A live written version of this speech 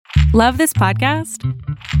Love this podcast?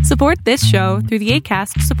 Support this show through the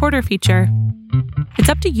Acast supporter feature. It's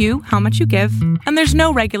up to you how much you give, and there's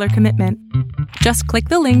no regular commitment. Just click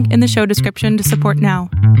the link in the show description to support now.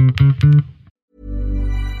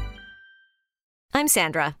 I'm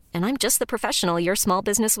Sandra, and I'm just the professional your small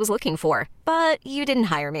business was looking for. But you didn't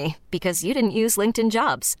hire me because you didn't use LinkedIn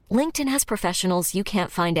Jobs. LinkedIn has professionals you can't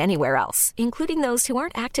find anywhere else, including those who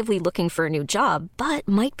aren't actively looking for a new job, but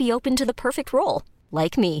might be open to the perfect role,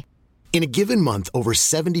 like me. In a given month, over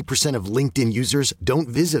 70% of LinkedIn users don't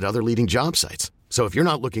visit other leading job sites. So if you're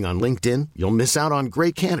not looking on LinkedIn, you'll miss out on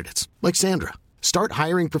great candidates like Sandra. Start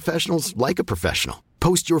hiring professionals like a professional.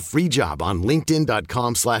 Post your free job on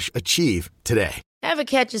linkedin.com/achieve today. Ever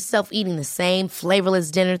catch yourself eating the same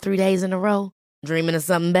flavorless dinner 3 days in a row? Dreaming of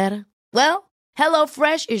something better? Well,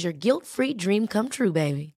 HelloFresh is your guilt-free dream come true,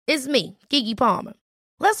 baby. It's me, Keke Palmer.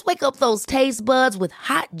 Let's wake up those taste buds with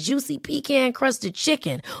hot, juicy pecan-crusted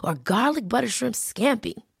chicken or garlic butter shrimp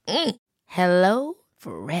scampi. Hello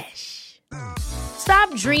Fresh.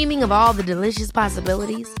 Stop dreaming of all the delicious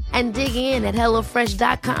possibilities and dig in at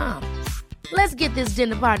HelloFresh.com. Let's get this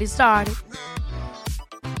dinner party started.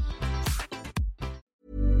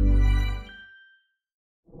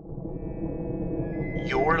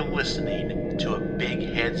 You're listening to a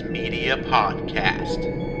Big Heads Media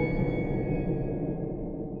podcast.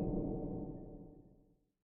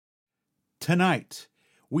 Tonight,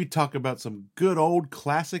 we talk about some good old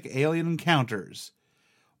classic alien encounters.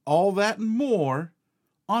 All that and more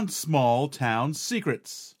on Small Town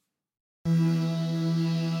Secrets.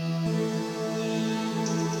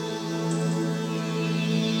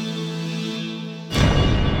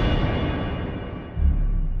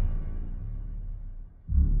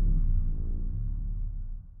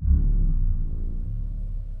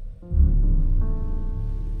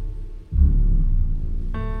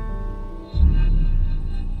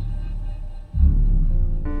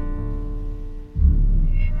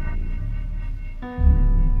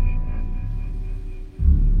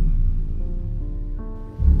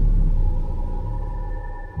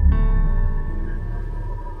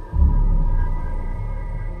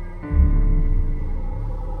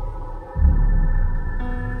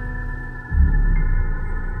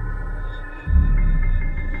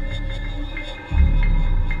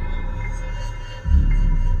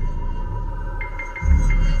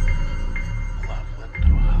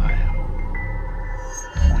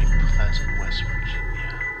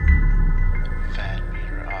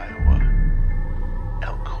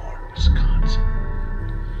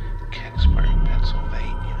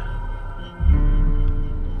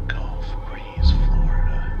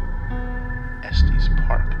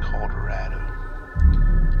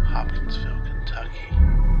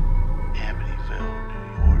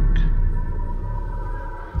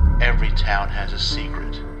 Every town has a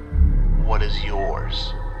secret. What is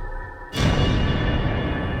yours?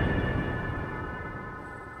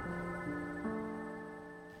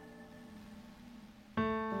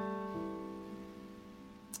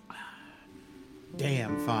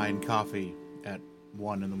 Damn fine coffee at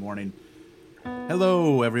 1 in the morning.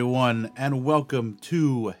 Hello, everyone, and welcome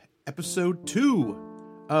to episode 2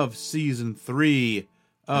 of season 3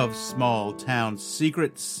 of Small Town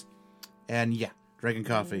Secrets. And yeah, drinking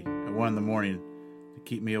coffee at 1 in the morning to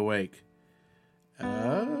keep me awake.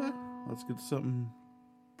 Let's get something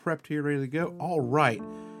prepped here, ready to go. All right.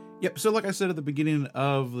 Yep, so like I said at the beginning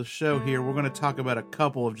of the show here, we're going to talk about a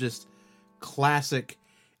couple of just classic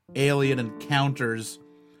alien encounters.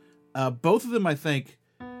 Both of them, I think,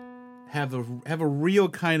 have a real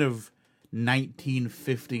kind of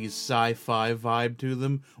 1950s sci-fi vibe to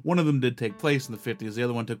them. One of them did take place in the 50s, the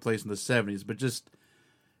other one took place in the 70s, but just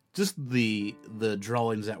the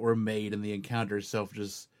drawings that were made and the encounter itself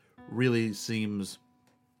just really seems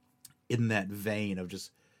in that vein of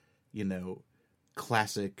just, you know,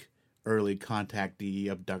 classic early contactee,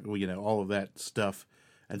 abduct, you know, all of that stuff.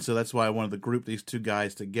 And so that's why I wanted to group these two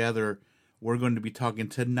guys together. We're going to be talking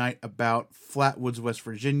tonight about Flatwoods, West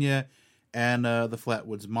Virginia, and the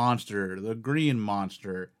Flatwoods Monster, the Green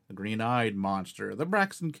Monster, the Green-Eyed Monster, the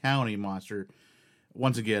Braxton County Monster.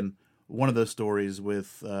 Once again, one of those stories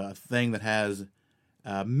with a thing that has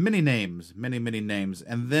many names.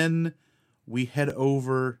 And then we head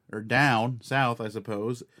over, or down, south, I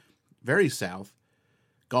suppose, very south,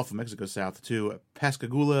 Gulf of Mexico south, to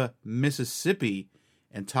Pascagoula, Mississippi,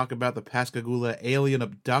 and talk about the Pascagoula alien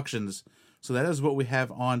abductions. So that is what we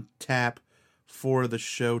have on tap for the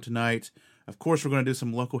show tonight. Of course, we're going to do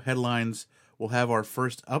some local headlines. We'll have our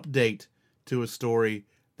first update to a story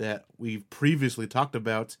that we've previously talked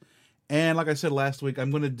about. And like I said last week, I'm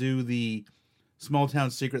going to do the small town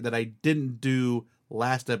secret that I didn't do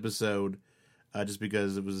last episode just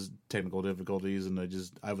because it was technical difficulties and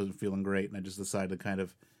I wasn't feeling great, and I just decided to kind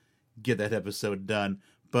of get that episode done.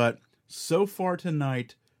 But so far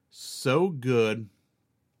tonight, so good.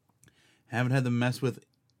 Haven't had to mess with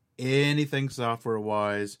anything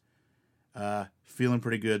software-wise. Feeling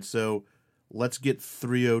pretty good. So let's get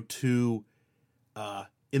 302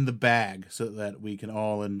 in the bag so that we can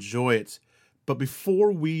all enjoy it. But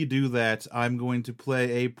before we do that, I'm going to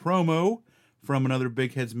play a promo from another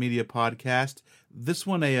Big Heads Media podcast. This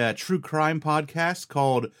one, a true crime podcast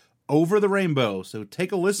called Over the Rainbow. So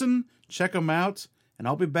take a listen, check them out, and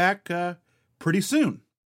I'll be back pretty soon.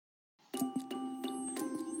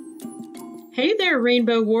 Hey there,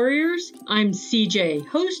 Rainbow Warriors. I'm CJ,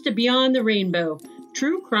 host of Beyond the Rainbow,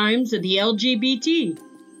 True Crimes of the LGBT.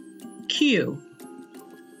 Q.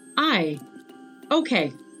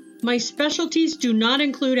 Okay, my specialties do not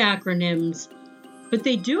include acronyms, but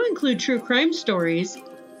they do include true crime stories.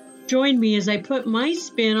 Join me as I put my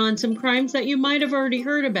spin on some crimes that you might have already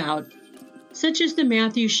heard about, such as the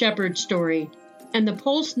Matthew Shepard story and the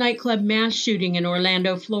Pulse nightclub mass shooting in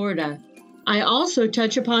Orlando, Florida. I also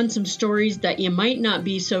touch upon some stories that you might not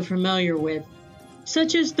be so familiar with,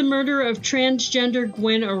 such as the murder of transgender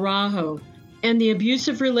Gwen Araujo and the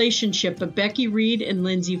abusive relationship of Becky Reed and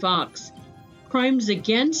Lindsay Vox. Crimes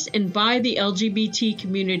against and by the LGBT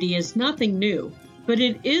community is nothing new, but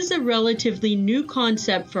it is a relatively new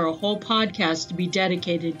concept for a whole podcast to be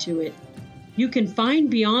dedicated to it. You can find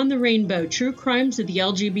Beyond the Rainbow, True Crimes of the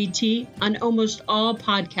LGBT on almost all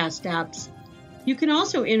podcast apps. You can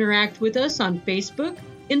also interact with us on Facebook,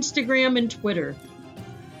 Instagram, and Twitter.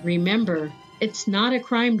 Remember, it's not a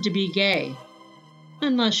crime to be gay,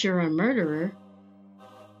 unless you're a murderer.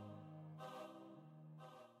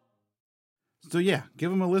 So yeah, give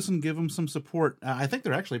them a listen, give them some support. I think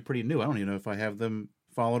they're actually pretty new. I don't even know if I have them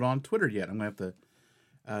followed on Twitter yet. I'm going to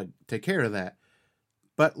have to take care of that.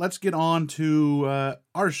 But let's get on to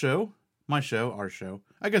our show. Our show.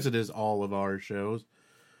 I guess it is all of our shows.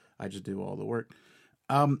 I just do all the work.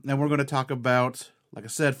 And we're going to talk about, like I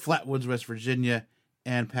said, Flatwoods, West Virginia,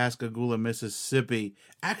 and Pascagoula, Mississippi.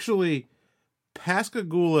 Actually,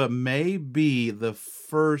 Pascagoula may be the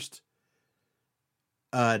first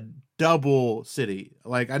double city.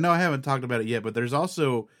 Like, I know I haven't talked about it yet, but there's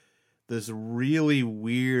also this really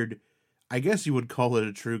weird, I guess you would call it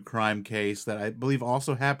a true crime case that I believe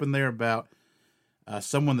also happened there about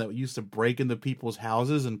someone that used to break into people's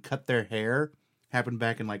houses and cut their hair. Happened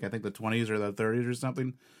back in, like, I think the 20s or the 30s or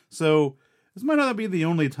something. So this might not be the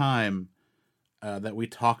only time that we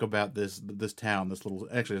talk about this town, this little,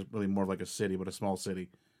 actually it's really more like a city, but a small city.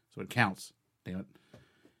 So it counts. Damn it.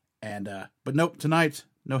 And, but nope, tonight,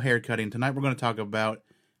 no hair cutting. Tonight we're going to talk about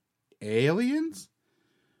aliens?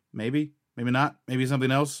 Maybe not. Maybe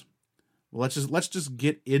something else. Well, let's just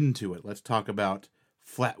get into it. Let's talk about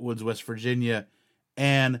Flatwoods, West Virginia,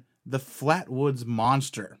 and the Flatwoods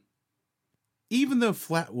Monster. Even though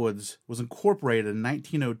Flatwoods was incorporated in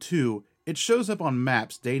 1902, it shows up on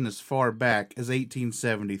maps dating as far back as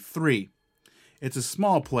 1873. It's a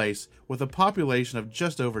small place with a population of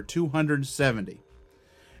just over 270.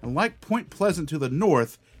 And like Point Pleasant to the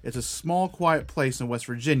north, it's a small, quiet place in West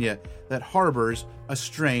Virginia that harbors a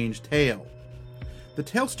strange tale. The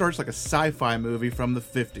tale starts like a sci-fi movie from the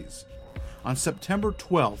 50s. On September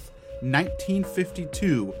 12th,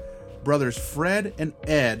 1952, brothers Fred and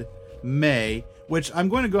Ed May, which I'm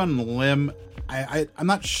going to go on a limb, I'm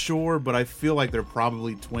not sure, but I feel like they're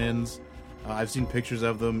probably twins. I've seen pictures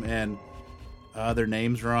of them, and their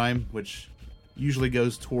names rhyme, which usually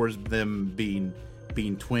goes towards them being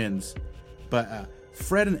twins. But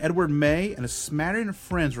Fred and Edward May and a smattering of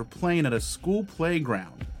friends were playing at a school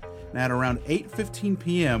playground. And at around 8:15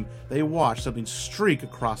 p.m., they watched something streak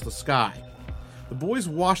across the sky. The boys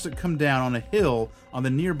watched it come down on a hill on the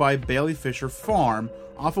nearby Bailey Fisher farm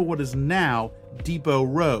off of what is now Depot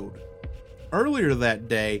Road. Earlier that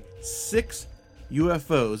day, 6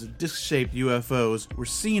 UFOs, disc-shaped UFOs, were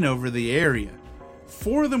seen over the area.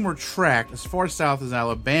 4 of them were tracked as far south as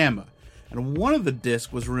Alabama, and one of the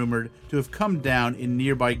discs was rumored to have come down in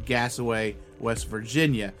nearby Gassaway, West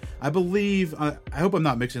Virginia. I believe, I hope I'm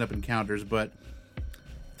not mixing up encounters, but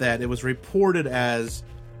that it was reported as,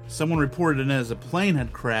 someone reported it as a plane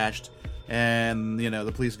had crashed, and,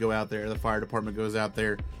 the police go out there, the fire department goes out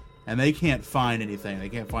there, and they can't find anything. They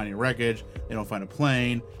can't find any wreckage, they don't find a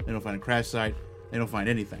plane, they don't find a crash site, they don't find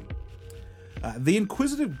anything. The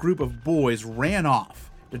inquisitive group of boys ran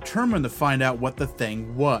off, determined to find out what the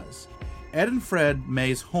thing was. Ed and Fred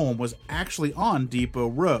May's home was actually on Depot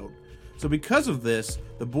Road. So because of this,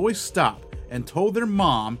 the boys stopped and told their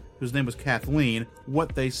mom, whose name was Kathleen,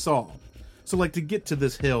 what they saw. So, like, to get to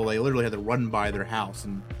this hill, they literally had to run by their house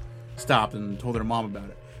and stopped and told their mom about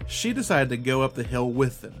it. She decided to go up the hill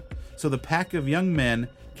with them. So the pack of young men,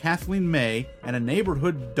 Kathleen May, and a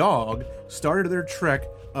neighborhood dog started their trek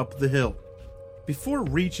up the hill. Before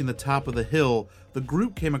reaching the top of the hill, the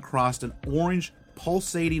group came across an orange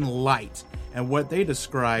pulsating light and what they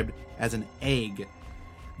described as an egg.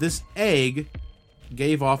 This egg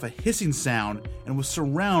gave off a hissing sound and was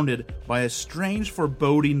surrounded by a strange,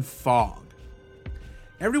 foreboding fog.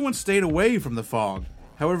 Everyone stayed away from the fog.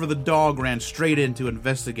 However, the dog ran straight in to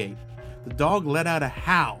investigate. The dog let out a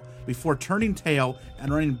howl before turning tail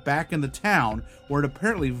and running back into town, where it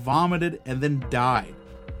apparently vomited and then died.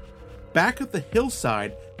 Back at the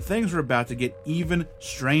hillside, things were about to get even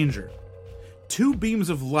stranger. 2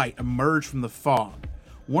 beams of light emerged from the fog.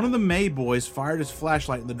 One of the May boys fired his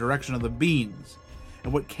flashlight in the direction of the beams,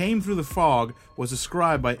 and what came through the fog was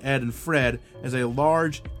described by Ed and Fred as a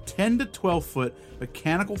large 10 to 12 foot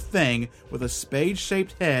mechanical thing with a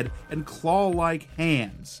spade-shaped head and claw-like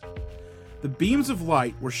hands. The beams of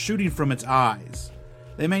light were shooting from its eyes.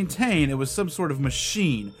 They maintain it was some sort of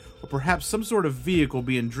machine, or perhaps some sort of vehicle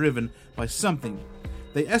being driven by something.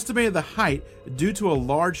 They estimated the height due to a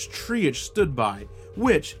large tree it stood by,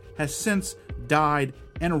 which has since died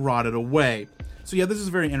and rotted away. So yeah, this is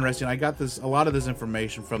very interesting. I got a lot of this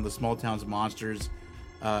information from the Small Towns Monsters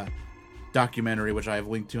documentary, which I have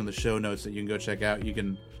linked to in the show notes that you can go check out. I think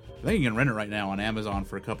you can rent it right now on Amazon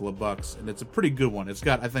for a couple of bucks, and it's a pretty good one. It's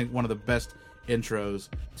got, I think, one of the best intros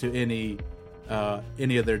to any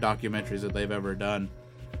of their documentaries that they've ever done.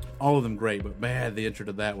 All of them great, but man, the intro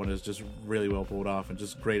to that one is just really well pulled off and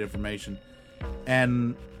just great information.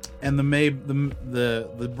 And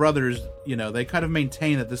the brothers, you know, they kind of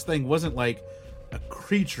maintain that this thing wasn't like a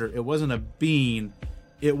creature, it wasn't a being,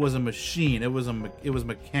 it was a machine, it was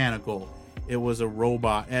mechanical, it was a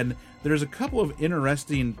robot. And there's a couple of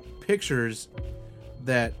interesting pictures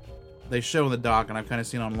that they show in the doc, and I've kind of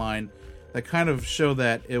seen online, that kind of show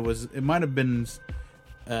that it might have been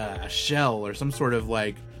a shell or some sort of,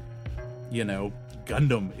 like, you know,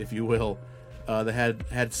 Gundam, if you will, that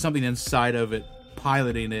had something inside of it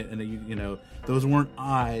piloting it, and you know, those weren't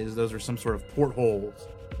eyes, those are some sort of portholes.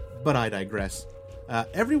 But I digress.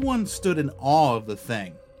 Everyone stood in awe of the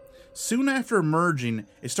thing. Soon after emerging,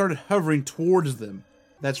 it started hovering towards them.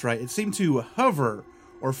 That's right, it seemed to hover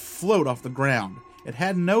or float off the ground. It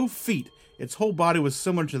had no feet. Its whole body was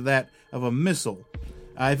similar to that of a missile.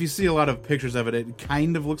 If you see a lot of pictures of it, it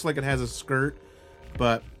kind of looks like it has a skirt,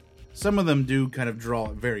 but some of them do kind of draw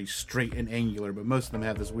it very straight and angular, but most of them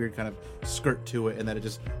have this weird kind of skirt to it, and that it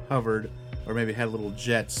just hovered, or maybe had little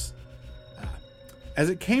jets. As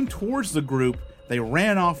it came towards the group, they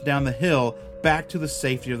ran off down the hill back to the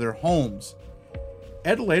safety of their homes.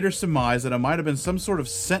 Ed later surmised that it might have been some sort of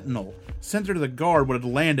sentinel sent to the guard when it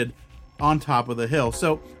landed on top of the hill.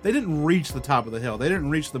 So they didn't reach the top of the hill. They didn't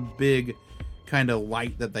reach the big kind of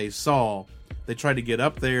light that they saw. They tried to get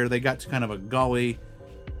up there. They got to kind of a gully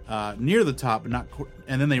near the top,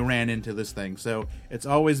 and then they ran into this thing. So it's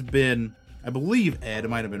always been, I believe Ed, it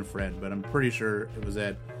might have been Fred, but I'm pretty sure it was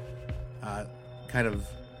Ed, kind of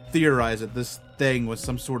theorized that this thing was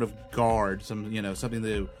some sort of guard, something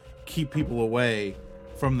to keep people away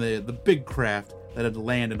from the big craft that had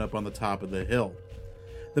landed up on the top of the hill.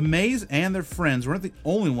 The Mays and their friends weren't the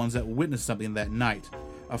only ones that witnessed something that night.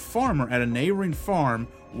 A farmer at a neighboring farm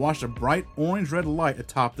watched a bright orange-red light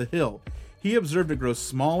atop the hill. He observed it grow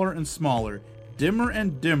smaller and smaller, dimmer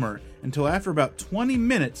and dimmer, until after about 20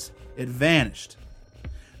 minutes, it vanished.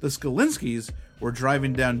 The Skolinskis were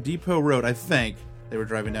driving down Depot Road, I think. They were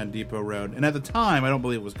driving down Depot Road, and at the time, I don't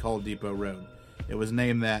believe it was called Depot Road. It was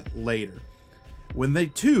named that later. When they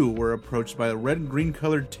too were approached by a red and green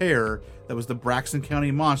colored terror that was the Braxton County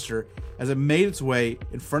Monster as it made its way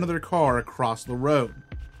in front of their car across the road.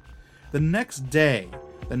 The next day,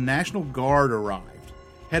 the National Guard arrived,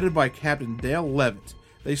 headed by Captain Dale Levitt.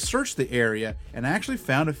 They searched the area and actually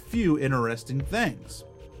found a few interesting things.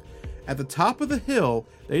 At the top of the hill,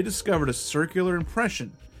 they discovered a circular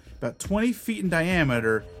impression, about 20 feet in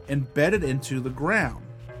diameter, embedded into the ground.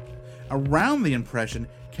 Around the impression,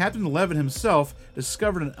 Captain Levitt himself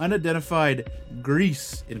discovered an unidentified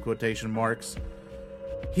grease, in quotation marks.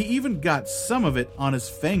 He even got some of it on his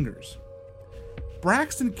fingers.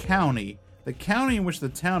 Braxton County, the county in which the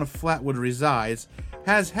town of Flatwood resides,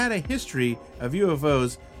 has had a history of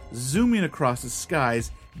UFOs zooming across the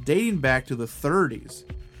skies dating back to the 30s.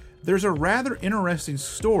 There's a rather interesting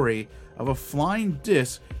story of a flying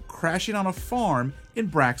disc crashing on a farm in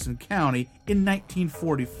Braxton County in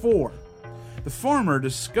 1944. The farmer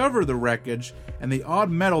discovered the wreckage and the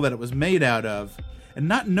odd metal that it was made out of, and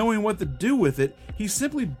not knowing what to do with it, he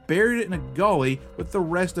simply buried it in a gully with the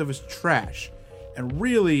rest of his trash. And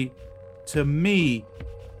really, to me,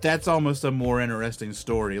 that's almost a more interesting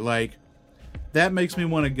story. Like, that makes me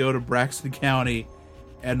want to go to Braxton County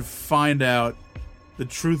and find out the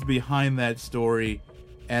truth behind that story,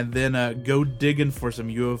 and then go digging for some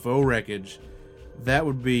UFO wreckage. That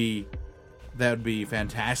would be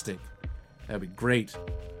fantastic. That'd be great.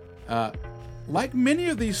 Like many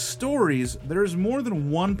of these stories, there's more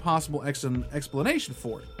than one possible explanation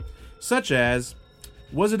for it, such as,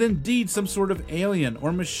 was it indeed some sort of alien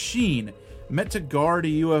or machine meant to guard a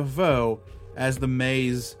UFO, as the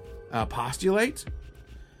Mays postulate?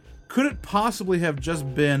 Could it possibly have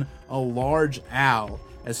just been a large owl,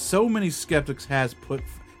 as so many skeptics have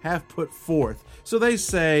put forth? So they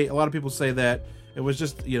say, a lot of people say that it was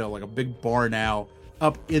just, like a big barn owl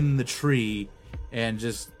up in the tree, and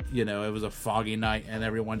just, it was a foggy night and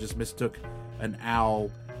everyone just mistook an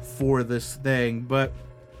owl for this thing. But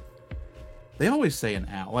they always say an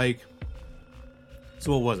owl. Like,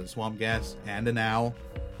 so what was it? Swamp gas and an owl?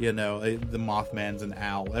 The Mothman's an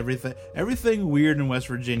owl. Everything weird in West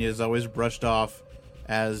Virginia is always brushed off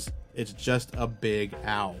as it's just a big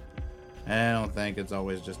owl. I don't think it's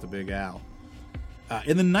always just a big owl.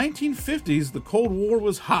 In the 1950s, the Cold War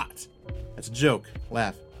was hot. That's a joke.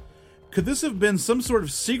 Laugh. Could this have been some sort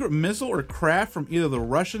of secret missile or craft from either the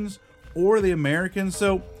Russians or the Americans?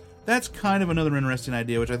 So that's kind of another interesting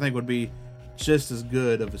idea, which I think would be just as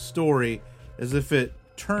good of a story as if it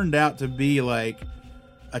turned out to be like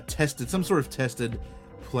some sort of tested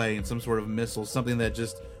plane, some sort of missile, something that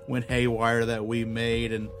just went haywire that we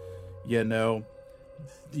made, and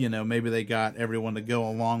maybe they got everyone to go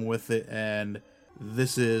along with it, and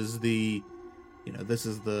this is the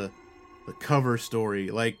cover story,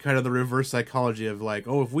 like kind of the reverse psychology of like,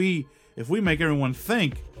 oh, if we make everyone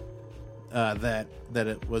think that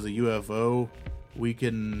it was a UFO, we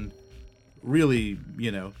can really,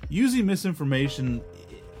 using misinformation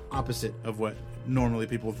opposite of what normally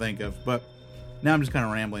people think of. But now I'm just kind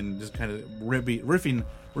of rambling, just kind of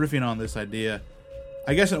riffing on this idea.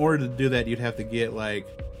 I guess in order to do that, you'd have to get like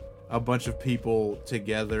a bunch of people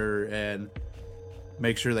together and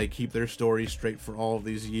make sure they keep their story straight for all of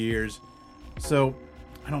these years. So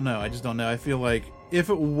I don't know. I just don't know. I feel like if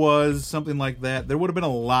it was something like that, there would have been a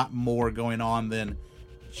lot more going on than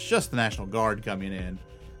just the National Guard coming in.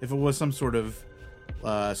 If it was some sort of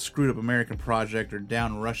screwed up American project or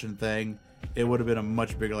down Russian thing, it would have been a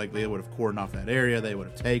much bigger likelihood. They would have cordoned off that area. They would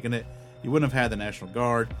have taken it. You wouldn't have had the National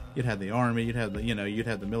Guard. You'd have the Army. You'd have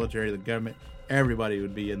the military, the government. Everybody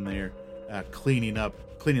would be in there cleaning up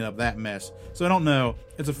that mess. So I don't know.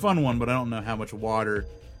 It's a fun one, but I don't know how much water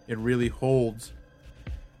it really holds.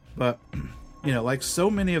 But like so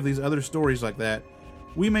many of these other stories like that,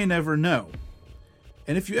 we may never know.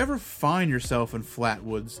 And if you ever find yourself in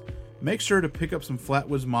Flatwoods, make sure to pick up some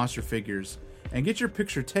Flatwoods monster figures and get your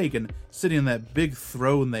picture taken sitting in that big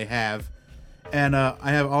throne they have. And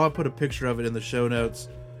I'll put a picture of it in the show notes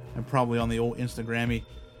and probably on the old Instagrammy.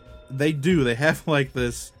 They have like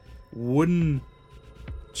this wooden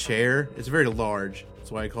chair. It's very large.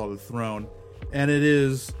 That's why I call it a throne. And it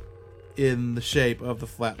is in the shape of the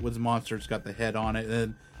Flatwoods monster. It's got the head on it,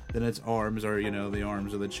 and then its arms are, the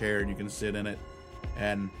arms of the chair, and you can sit in it.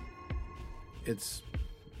 And it's,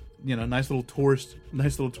 nice little tourist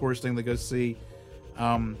thing to go see.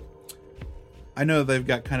 I know they've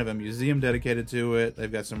got kind of a museum dedicated to it.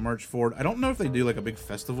 They've got some merch for it. I don't know if they do like a big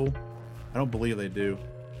festival. I don't believe they do.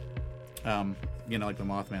 Like the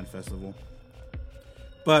Mothman Festival.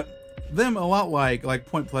 But them, a lot like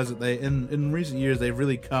Point Pleasant, they in recent years they've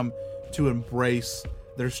really come to embrace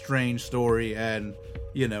their strange story, and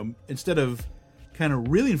instead of kind of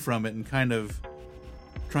reeling from it and kind of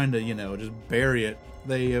trying to just bury it,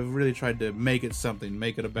 they have really tried to make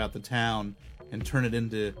it about the town and turn it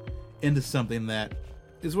into something that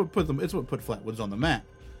is what put Flatwoods on the map.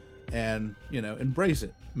 And embrace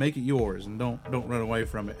it, make it yours, and don't run away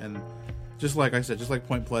from it. And just like I said, just like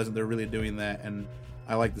Point Pleasant, they're really doing that. And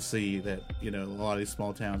I like to see that a lot of these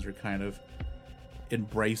small towns are kind of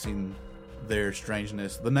embracing their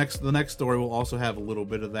strangeness. The next story will also have a little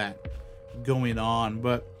bit of that going on.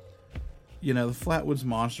 But the Flatwoods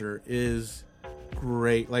monster is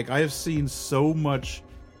great. Like, I have seen so much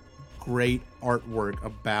great artwork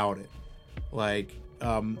about it. Like,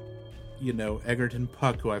 Egerton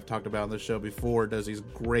Puck, who I've talked about on the show before, does these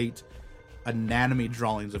great anatomy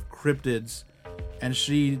drawings of cryptids, and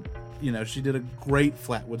she did a great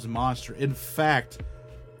Flatwoods monster. In fact,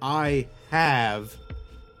 I have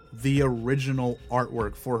the original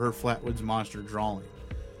artwork for her Flatwoods monster drawing.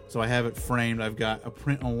 So I have it framed. I've got a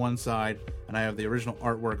print on one side, and I have the original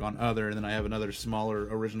artwork on other, and then I have another smaller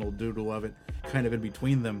original doodle of it kind of in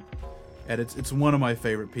between them. And it's one of my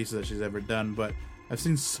favorite pieces that she's ever done, but I've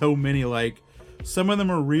seen so many, like, some of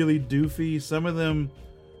them are really doofy, some of them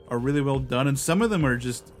are really well done, and some of them are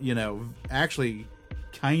just, actually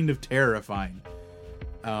kind of terrifying.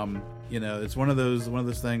 It's one of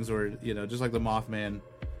those things where, just like the Mothman,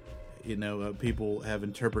 people have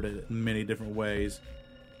interpreted it in many different ways.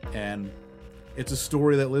 And it's a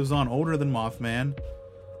story that lives on, older than Mothman.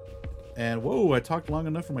 And whoa, I talked long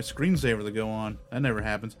enough for my screensaver to go on. That never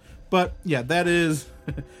happens. But yeah, that is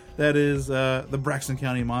the Braxton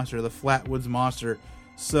County Monster, the Flatwoods Monster.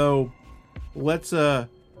 So let's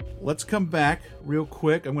come back real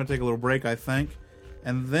quick. I'm going to take a little break, I think,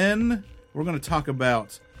 and then we're going to talk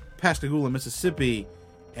about Pascagoula, Mississippi,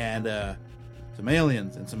 and some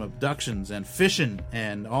aliens and some abductions and fishing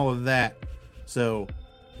and all of that. So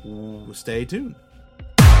stay tuned.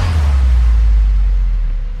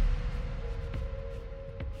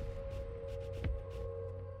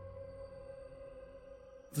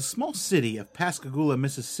 The small city of Pascagoula,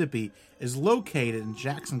 Mississippi is located in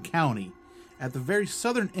Jackson County at the very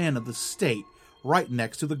southern end of the state, right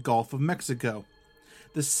next to the Gulf of Mexico.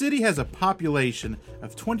 The city has a population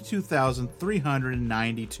of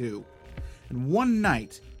 22,392. And one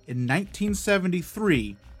night in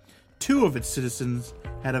 1973, 2 of its citizens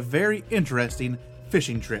had a very interesting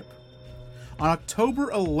fishing trip. On October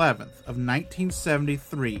 11th of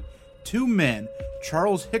 1973, 2 men,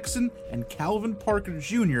 Charles Hickson and Calvin Parker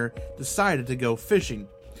Jr., decided to go fishing.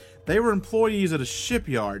 They were employees at a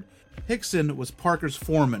shipyard. Hickson was Parker's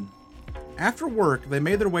foreman. After work, they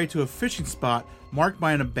made their way to a fishing spot marked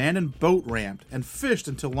by an abandoned boat ramp and fished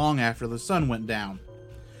until long after the sun went down.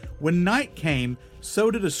 When night came,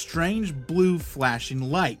 so did a strange blue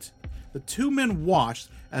flashing light. The 2 men watched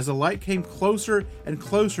as the light came closer and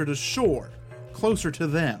closer to shore, closer to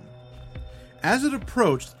them. As it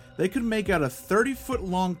approached, they could make out a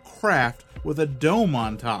 30-foot-long craft with a dome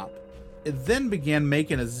on top. It then began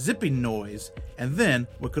making a zipping noise, and then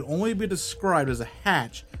what could only be described as a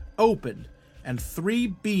hatch opened, and 3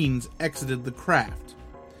 beings exited the craft.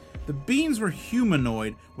 The beings were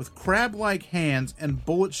humanoid with crab-like hands and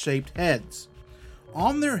bullet-shaped heads.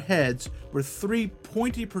 On their heads were 3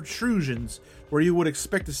 pointy protrusions where you would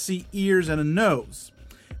expect to see ears and a nose.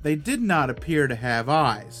 They did not appear to have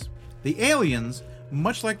eyes. The aliens,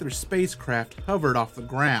 much like their spacecraft, hovered off the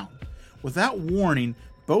ground. Without warning,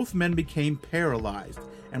 both men became paralyzed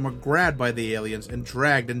and were grabbed by the aliens and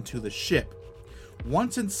dragged into the ship.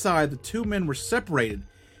 Once inside, the 2 men were separated.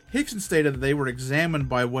 Hickson stated that they were examined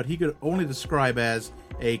by what he could only describe as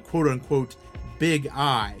a quote-unquote big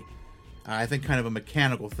eye. I think kind of a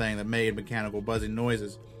mechanical thing that made mechanical buzzing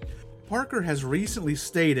noises. Parker has recently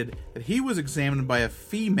stated that he was examined by a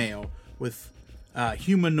female with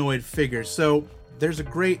humanoid figures. So there's a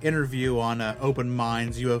great interview on Open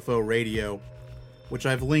Minds UFO Radio, which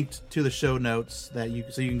I've linked to the show notes so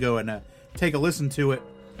you can go and take a listen to it.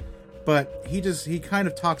 But he kind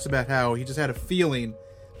of talks about how he just had a feeling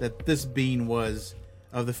that this being was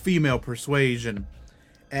of the female persuasion,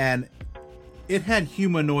 and it had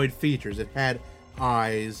humanoid features. It had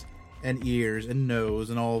eyes and ears and nose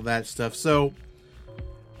and all of that stuff. So,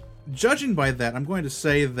 judging by that, I'm going to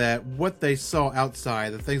say that what they saw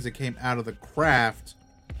outside, the things that came out of the craft,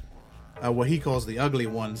 what he calls the ugly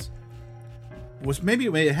ones, was maybe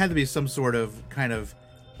it had to be some sort of kind of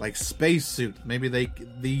like spacesuit. Maybe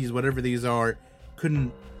these whatever these are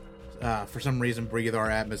couldn't for some reason breathe our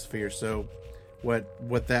atmosphere. So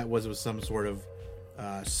what that was some sort of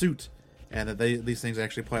suit, and that these things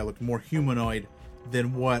actually probably looked more humanoid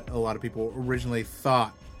than what a lot of people originally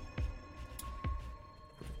thought.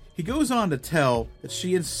 He goes on to tell that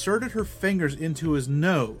she inserted her fingers into his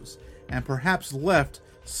nose and perhaps left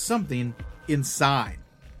something inside.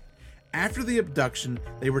 After the abduction,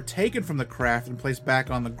 they were taken from the craft and placed back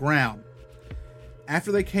on the ground.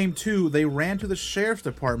 After they came to, they ran to the sheriff's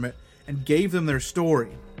department and gave them their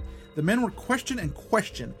story. The men were questioned and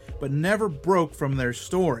questioned, but never broke from their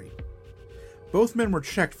story. Both men were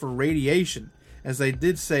checked for radiation, as they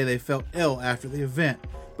did say they felt ill after the event,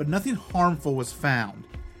 but nothing harmful was found.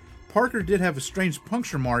 Parker did have a strange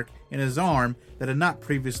puncture mark in his arm that had not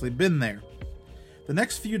previously been there. The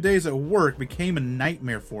next few days at work became a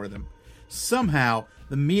nightmare for them. Somehow,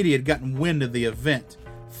 the media had gotten wind of the event.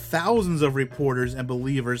 Thousands of reporters and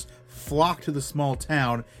believers flocked to the small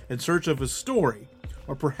town in search of a story,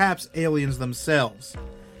 or perhaps aliens themselves.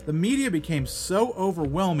 The media became so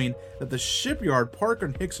overwhelming that the shipyard Parker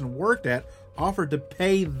and Hickson worked at offered to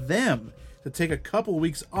pay them to take a couple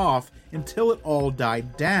weeks off until it all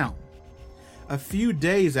died down. A few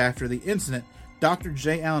days after the incident, Dr.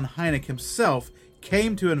 J. Allen Hynek himself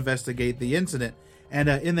came to investigate the incident, and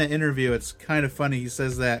in that interview, it's kind of funny. He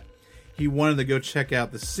says that he wanted to go check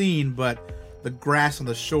out the scene, but the grass on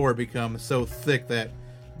the shore became so thick that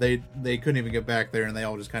they couldn't even get back there, and they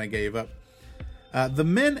all just kind of gave up. The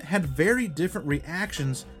men had very different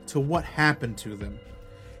reactions to what happened to them.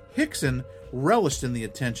 Hickson relished in the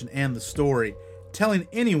attention and the story, telling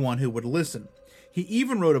anyone who would listen. He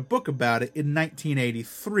even wrote a book about it in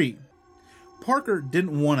 1983. Parker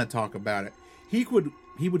didn't want to talk about it. He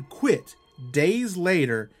would quit days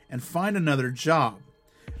later and find another job.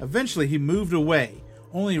 Eventually, he moved away,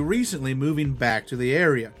 only recently moving back to the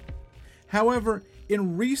area. However,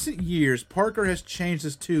 in recent years, Parker has changed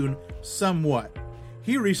his tune somewhat.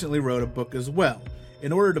 He recently wrote a book as well,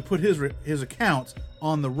 in order to put his accounts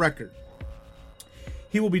on the record.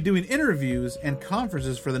 He will be doing interviews and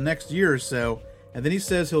conferences for the next year or so, and then he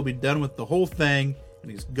says he'll be done with the whole thing, and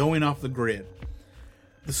he's going off the grid.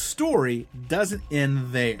 The story doesn't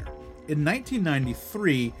end there. In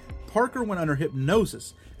 1993, Parker went under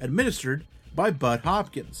hypnosis, administered by Bud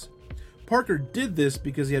Hopkins. Parker did this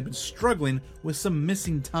because he had been struggling with some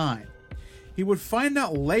missing time. He would find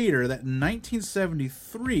out later that in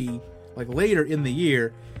 1973, like later in the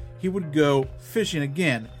year, he would go fishing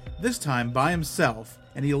again, this time by himself,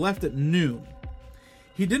 and he left at noon.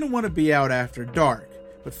 He didn't want to be out after dark,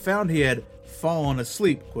 but found he had fallen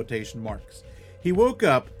asleep, quotation marks. He woke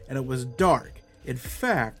up and it was dark. In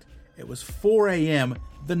fact, it was 4 a.m.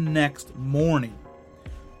 the next morning.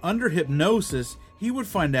 Under hypnosis, he would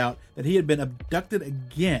find out that he had been abducted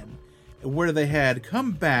again, where they had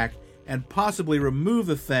come back and possibly removed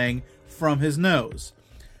the thing from his nose.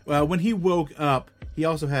 When he woke up, he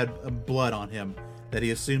also had blood on him that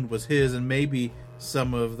he assumed was his and maybe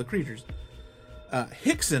some of the creatures.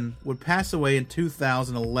 Hickson would pass away in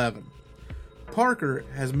 2011. Parker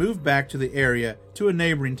has moved back to the area to a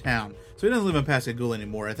neighboring town. So he doesn't live in Pascagoula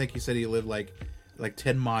anymore. I think he said he lived like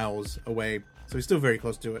 10 miles away. So he's still very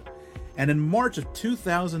close to it. And in March of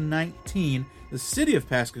 2019, the city of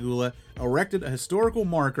Pascagoula erected a historical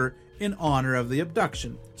marker in honor of the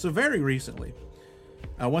abduction. So very recently.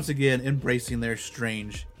 Once again, embracing their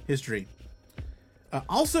strange history.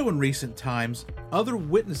 Also in recent times, other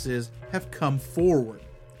witnesses have come forward.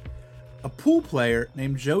 A pool player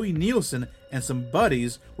named Joey Nielsen and some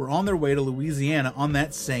buddies were on their way to Louisiana on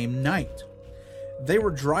that same night. They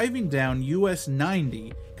were driving down US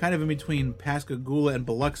 90, kind of in between Pascagoula and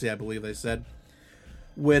Biloxi, I believe they said,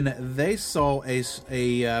 when they saw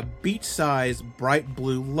a beach-sized bright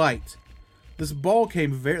blue light. This ball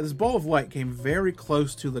of light came very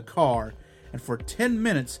close to the car, and for 10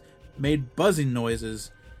 minutes made buzzing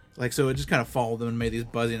noises. So it just kind of followed them and made these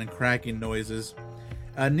buzzing and cracking noises.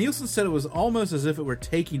 Nielsen said it was almost as if it were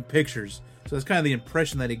taking pictures. So that's kind of the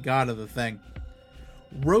impression that he got of the thing.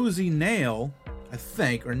 Rosie Nail, I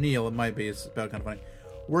think, or Neal, it might be, it's spelled kind of funny,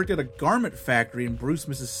 worked at a garment factory in Bruce,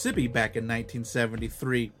 Mississippi back in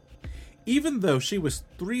 1973. Even though she was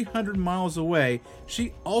 300 miles away,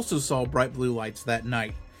 she also saw bright blue lights that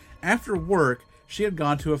night. After work, she had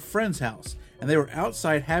gone to a friend's house, and they were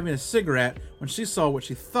outside having a cigarette when she saw what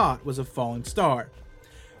she thought was a falling star.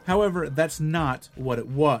 However, that's not what it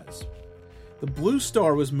was. The blue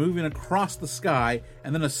star was moving across the sky,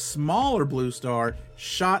 and then a smaller blue star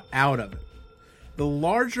shot out of it. The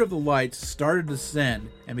larger of the lights started to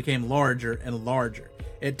descend and became larger and larger.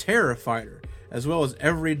 It terrified her, as well as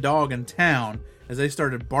every dog in town, as they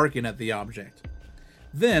started barking at the object.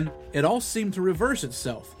 Then, it all seemed to reverse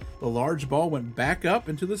itself. The large ball went back up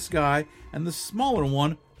into the sky, and the smaller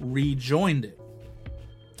one rejoined it.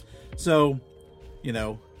 So,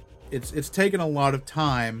 it's taken a lot of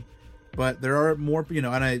time, but there are more, and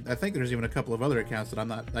I think there's even a couple of other accounts that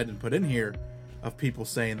I didn't put in here of people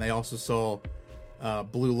saying they also saw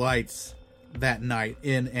blue lights that night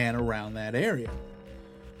in and around that area.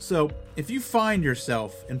 So, if you find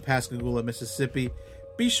yourself in Pascagoula, Mississippi,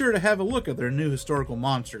 be sure to have a look at their new historical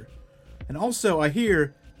monster. And also, I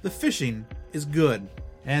hear the fishing is good.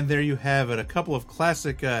 And there you have it, a couple of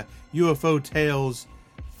classic UFO tales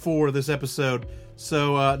for this episode.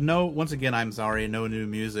 So, once again, I'm sorry, no new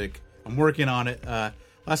music. I'm working on it.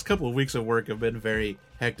 Last couple of weeks of work have been very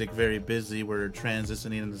hectic, very busy. We're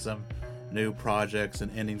transitioning into some new projects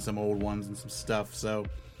and ending some old ones and some stuff. So,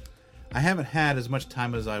 I haven't had as much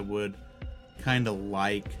time as I would kind of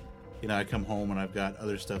like. I come home and I've got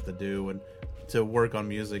other stuff to do and to work on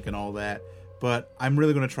music and all that. But I'm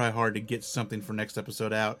really going to try hard to get something for next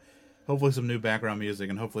episode out. Hopefully some new background music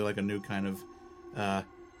and hopefully like a new kind of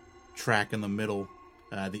track in the middle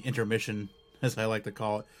the intermission, as I like to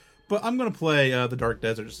call it. But I'm going to play the Dark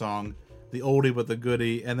Desert song, the oldie but the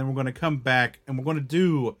goodie, and then we're going to come back and we're going to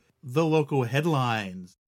do the local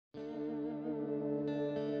headlines.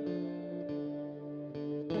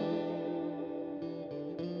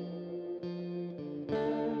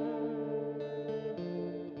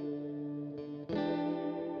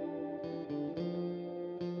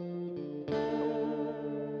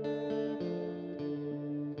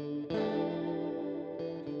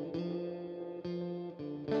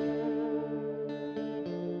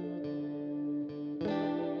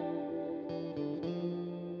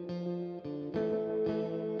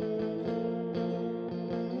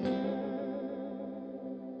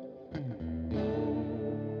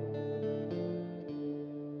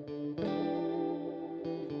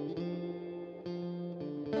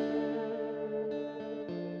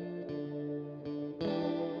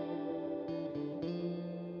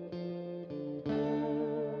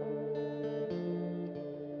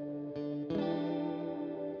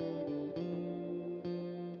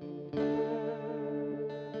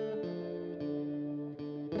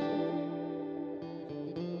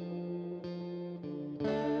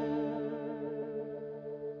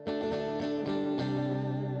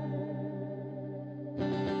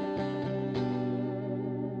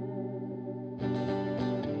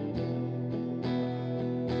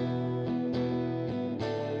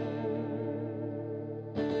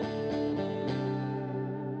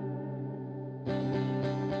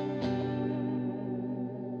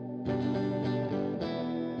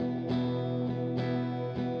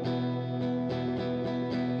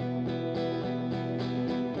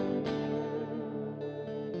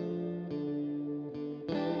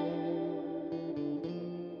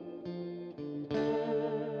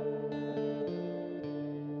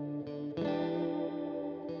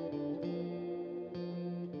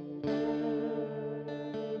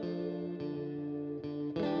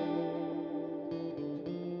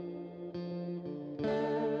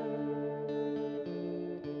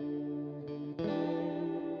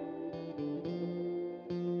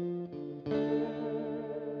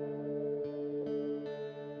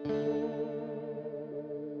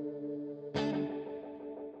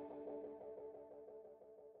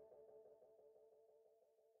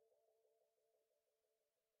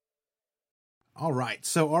 All right,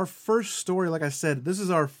 so our first story, like I said, this is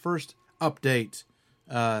our first update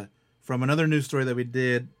from another news story that we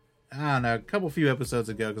did, I don't know, few episodes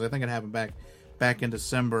ago, because I think it happened back in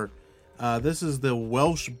December. This is the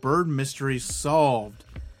Welsh bird mystery solved.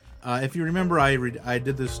 If you remember, I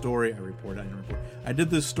did this story. I did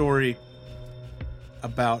this story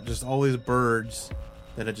about just all these birds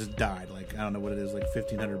that had just died. Like, I don't know what it is, like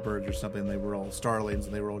 1,500 birds or something. They were all starlings,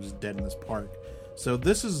 and they were all just dead in this park. So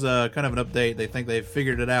this is kind of an update. They think they've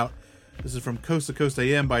figured it out. This is from Coast to Coast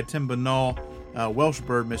AM by Tim Binnall. Welsh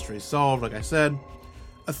bird mystery solved, like I said.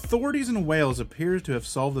 Authorities in Wales appear to have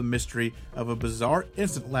solved the mystery of a bizarre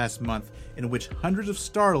incident last month in which hundreds of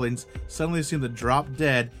starlings suddenly seemed to drop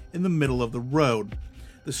dead in the middle of the road.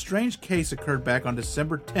 The strange case occurred back on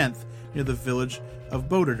December 10th near the village of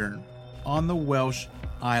Boderdern on the Welsh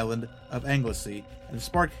island of Anglesey and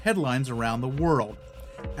sparked headlines around the world.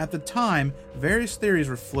 At the time, various theories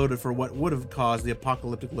were floated for what would have caused the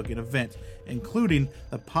apocalyptic-looking event, including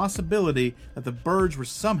the possibility that the birds were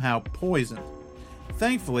somehow poisoned.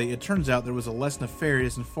 Thankfully, it turns out there was a less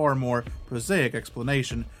nefarious and far more prosaic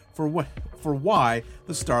explanation for why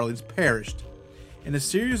the starlings perished. In a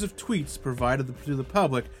series of tweets provided to the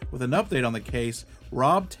public with an update on the case,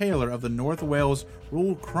 Rob Taylor of the North Wales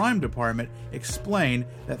Rural Crime Department explained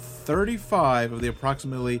that 35 of the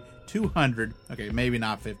approximately 200, maybe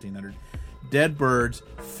not 1,500, dead birds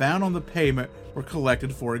found on the pavement were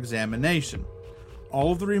collected for examination.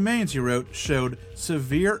 All of the remains, he wrote, showed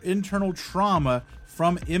severe internal trauma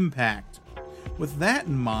from impact. With that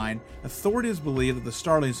in mind, authorities believe that the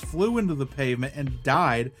starlings flew into the pavement and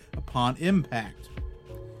died upon impact,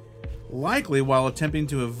 likely while attempting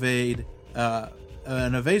to evade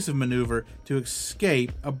an evasive maneuver to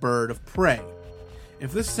escape a bird of prey.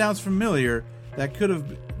 If this sounds familiar, that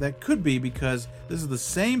could be because this is the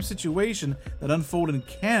same situation that unfolded in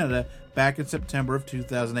Canada back in September of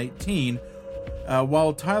 2018,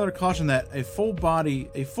 while Tyler cautioned that a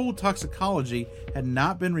full toxicology had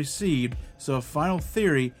not been received, so a final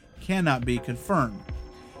theory cannot be confirmed.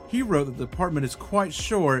 He wrote that the department is quite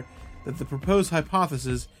sure that the proposed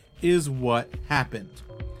hypothesis is what happened.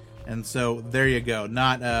 And so there you go.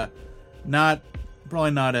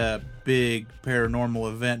 Probably not a big paranormal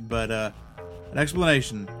event, but an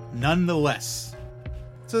explanation nonetheless.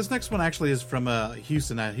 So this next one actually is from a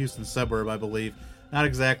Houston suburb, I believe. Not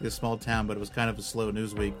exactly a small town, but it was kind of a slow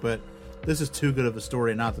news week. But this is too good of a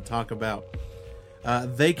story not to talk about.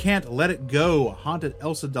 They Can't Let It Go. A haunted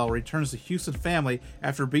Elsa doll returns to Houston family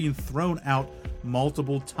after being thrown out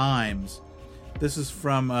multiple times. This is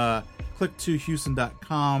from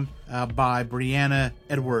click2houston.com by Brianna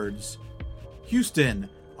Edwards. Houston.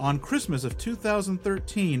 On Christmas of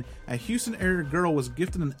 2013, a Houston area girl was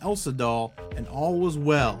gifted an Elsa doll, and all was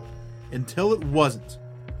well. Until it wasn't.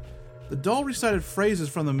 The doll recited phrases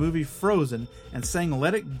from the movie Frozen and sang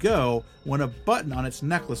Let It Go when a button on its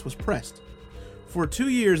necklace was pressed. For 2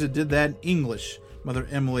 years it did that in English, Mother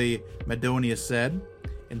Emily Madonia said.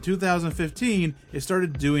 In 2015, it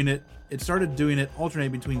started doing it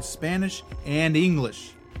alternating between Spanish and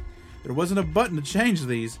English. There wasn't a button to change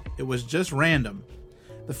these, it was just random.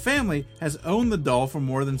 The family has owned the doll for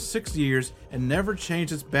more than 6 years and never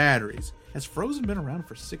changed its batteries. Has Frozen been around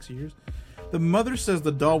for 6 years? The mother says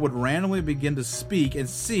the doll would randomly begin to speak and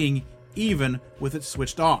sing even with it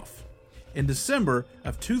switched off. In December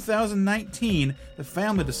of 2019, the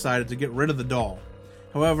family decided to get rid of the doll.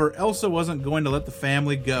 However, Elsa wasn't going to let the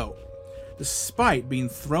family go. Despite being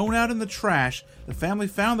thrown out in the trash, the family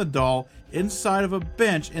found the doll inside of a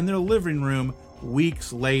bench in their living room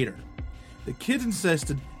weeks later. The kids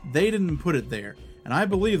insisted they didn't put it there, and I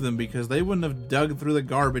believe them because they wouldn't have dug through the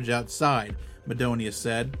garbage outside, Madonia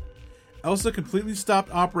said. Elsa completely stopped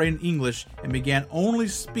operating English and began only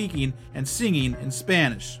speaking and singing in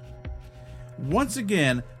Spanish. Once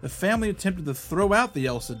again, the family attempted to throw out the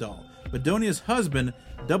Elsa doll. Madonia's husband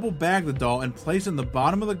double-bagged the doll and placed it in the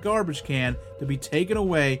bottom of the garbage can to be taken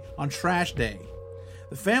away on trash day.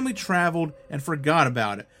 The family traveled and forgot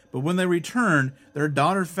about it, but when they returned, their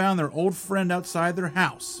daughter found their old friend outside their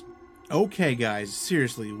house. Okay guys,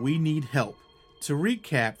 seriously, we need help. To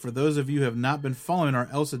recap, for those of you who have not been following our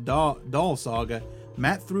Elsa doll saga,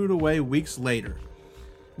 Matt threw it away weeks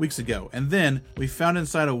ago, and then we found it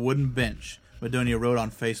inside a wooden bench, Madonia wrote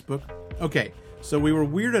on Facebook. Okay, so we were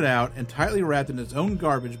weirded out and tightly wrapped in its own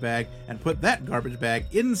garbage bag and put that garbage bag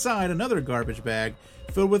inside another garbage bag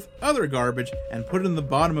filled with other garbage and put it in the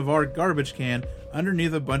bottom of our garbage can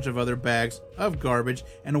underneath a bunch of other bags of garbage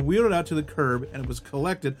and wheeled it out to the curb, and it was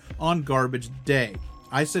collected on garbage day.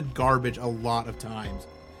 I said garbage a lot of times.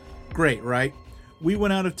 Great, right? We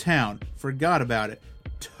went out of town, forgot about it.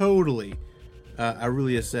 Totally.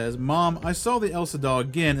 Aurelia says, Mom, I saw the Elsa doll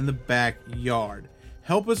again in the backyard.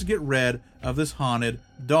 Help us get rid of this haunted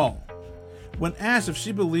doll. When asked if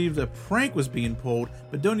she believed a prank was being pulled,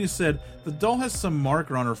 Madonia said, the doll has some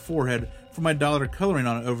marker on her forehead from my daughter coloring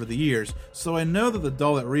on it over the years, so I know that the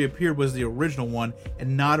doll that reappeared was the original one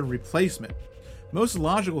and not a replacement. Most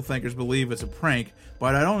logical thinkers believe it's a prank,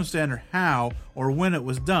 but I don't understand how or when it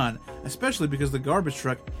was done, especially because the garbage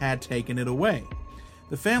truck had taken it away.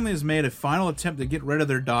 The family has made a final attempt to get rid of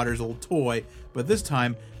their daughter's old toy, but this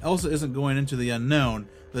time, Elsa isn't going into the unknown.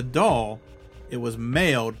 The doll, it was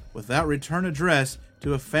mailed without return address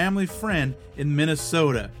to a family friend in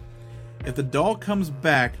Minnesota. If the doll comes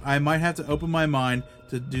back, I might have to open my mind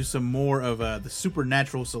to do some more of the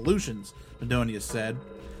supernatural solutions, Madonia said.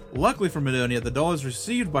 Luckily for Madonia, the doll is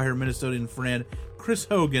received by her Minnesotan friend, Chris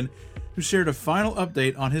Hogan, who shared a final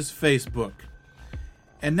update on his Facebook.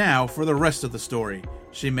 And now for the rest of the story.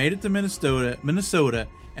 She made it to Minnesota,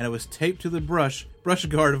 and it was taped to the brush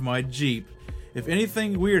guard of my Jeep. If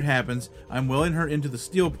anything weird happens, I'm welding her into the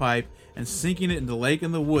steel pipe and sinking it into the lake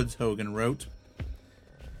in the woods, Hogan wrote.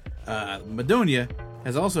 Madonia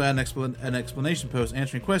has also had an explanation post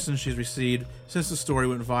answering questions she's received since the story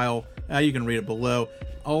went viral. You can read it below.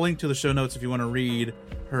 I'll link to the show notes if you want to read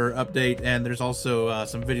her update, and there's also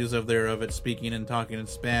some videos of it speaking and talking in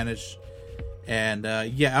Spanish. And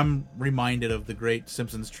I'm reminded of the great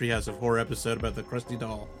Simpsons Treehouse of Horror episode about the Krusty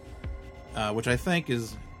doll, which I think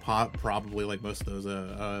is probably, like most of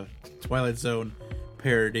those, Twilight Zone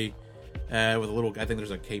parody, with a little, I think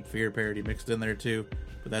there's a Cape Fear parody mixed in there too,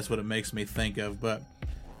 but that's what it makes me think of. But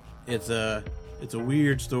it's a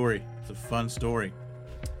weird story. It's a fun story.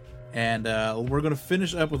 And we're going to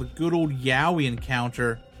finish up with a good old Yowie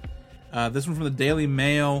encounter. This one from the Daily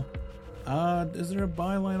Mail. Is there a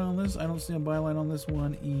byline on this? I don't see a byline on this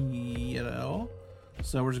one at all.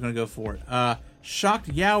 So we're just going to go for it. Shocked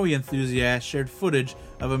Yowie enthusiast shared footage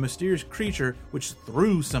of a mysterious creature which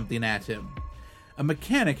threw something at him. A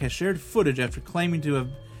mechanic has shared footage after claiming to have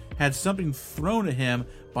had something thrown at him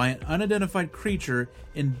by an unidentified creature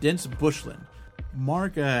in dense bushland.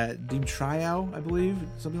 Mark Demetriou, I believe,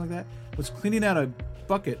 something like that, was cleaning out a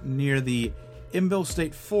bucket near the Imbil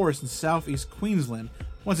State Forest in southeast Queensland.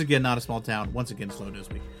 Once again, not a small town. Once again, slow news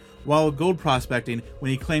week. While gold prospecting,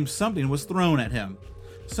 when he claimed something was thrown at him.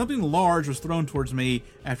 Something large was thrown towards me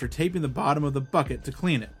after tapping the bottom of the bucket to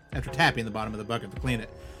clean it.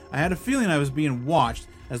 I had a feeling I was being watched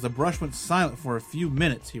as the brush went silent for a few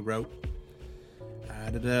minutes, he wrote.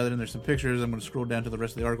 Then there's some pictures. I'm going to scroll down to the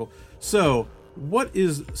rest of the article. So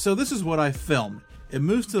this is what I filmed. It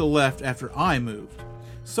moves to the left after I moved.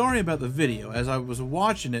 Sorry about the video, as I was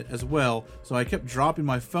watching it as well, so I kept dropping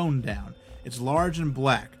my phone down. It's large and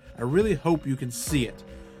black. I really hope you can see it.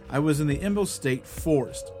 I was in the Imbo State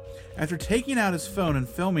Forest. After taking out his phone and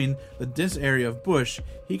filming the dense area of bush,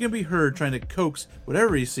 he can be heard trying to coax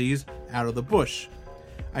whatever he sees out of the bush.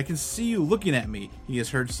 I can see you looking at me, he is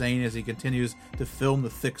heard saying as he continues to film the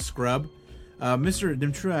thick scrub. Mr.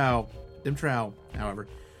 Dimtrow, however,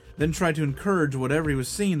 then tried to encourage whatever he was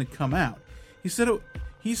seeing to come out.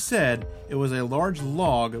 He said it was a large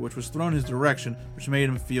log which was thrown his direction, which made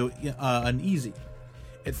him feel uneasy.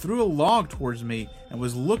 It threw a log towards me and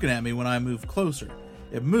was looking at me when I moved closer.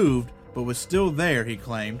 It moved, but was still there, he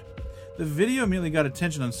claimed. The video immediately got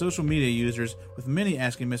attention on social media users, with many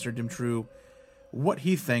asking Mr. Dimtrow what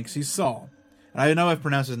he thinks he saw. And I know I've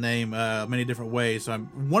pronounced his name many different ways, so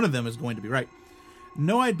one of them is going to be right.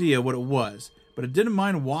 No idea what it was, but it didn't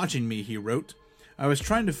mind watching me, he wrote. I was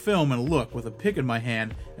trying to film and look with a pick in my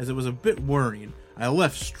hand, as it was a bit worrying. I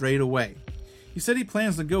left straight away. He said he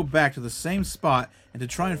plans to go back to the same spot and to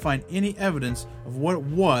try and find any evidence of what it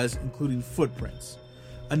was, including footprints.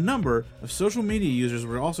 A number of social media users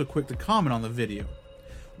were also quick to comment on the video.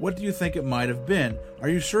 What do you think it might have been? Are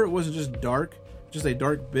you sure it wasn't just a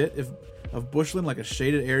dark bit of bushland, like a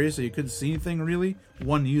shaded area so you couldn't see anything really?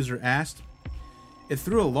 One user asked. It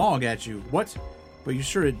threw a log at you. What? But you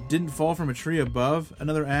sure it didn't fall from a tree above?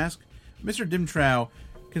 Another asked. Mr. Dimtrow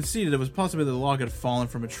conceded it was possible the log had fallen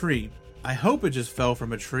from a tree. I hope it just fell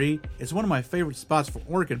from a tree. It's one of my favorite spots for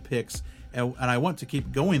orchid picks, and I want to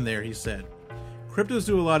keep going there, he said.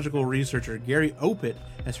 Cryptozoological researcher Gary Opit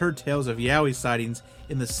has heard tales of yowie sightings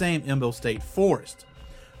in the same Imbo State Forest.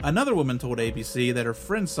 Another woman told ABC that her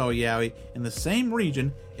friend saw yowie in the same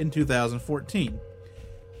region in 2014.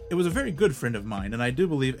 It was a very good friend of mine, and I do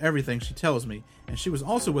believe everything she tells me, and she was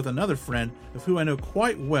also with another friend of who I know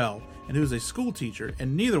quite well and who is a school teacher,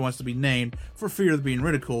 and neither wants to be named for fear of being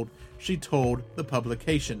ridiculed, she told the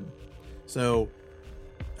publication. So,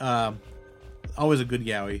 always a good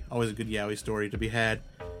yowie story to be had.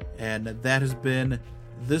 And that has been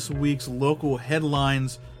this week's local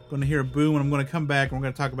headlines. Going to hear a boom, and I'm going to come back and we're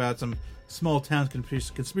going to talk about some small town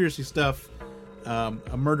conspiracy stuff,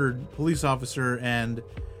 a murdered police officer, and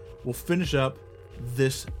we'll finish up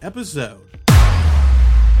this episode.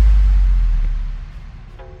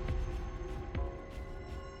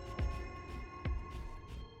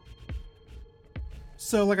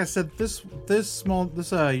 So, like I said,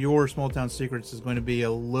 your Small Town Secrets is going to be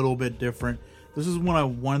a little bit different. This is one I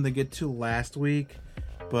wanted to get to last week,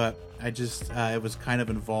 but I just it was kind of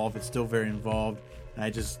involved. It's still very involved, and I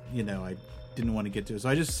just I didn't want to get to it, so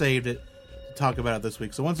I just saved it to talk about it this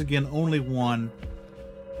week. So once again, only one,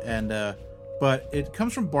 and but it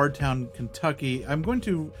comes from Bardstown, Kentucky. I'm going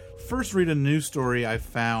to first read a news story I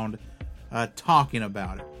found talking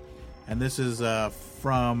about it. And this is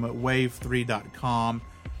from wave3.com.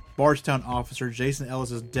 Bardstown officer Jason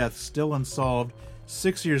Ellis's death still unsolved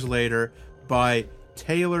 6 years later by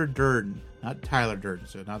Taylor Durden. Not Tyler Durden,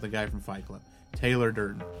 so not the guy from Fight Club. Taylor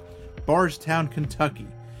Durden. Bardstown, Kentucky.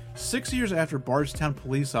 6 years after Bardstown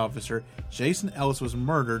police officer Jason Ellis was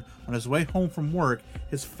murdered on his way home from work,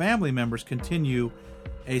 his family members continue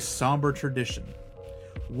a somber tradition.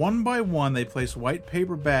 One by one, they place white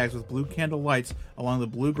paper bags with blue candle lights along the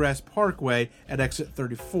Bluegrass Parkway at exit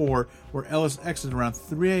 34, where Ellis exited around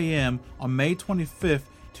 3 a.m. on May 25,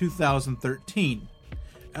 2013.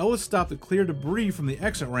 Ellis stopped to clear debris from the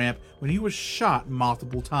exit ramp when he was shot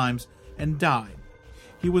multiple times and died.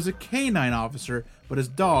 He was a canine officer, but his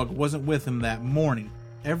dog wasn't with him that morning.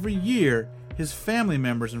 Every year, his family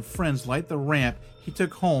members and friends light the ramp he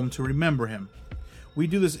took home to remember him. We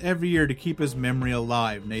do this every year to keep his memory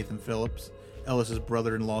alive, Nathan Phillips, Ellis's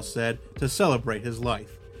brother-in-law said, to celebrate his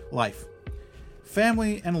life.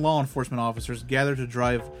 Family and law enforcement officers gather to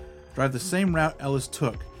drive the same route Ellis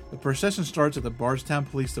took. The procession starts at the Bardstown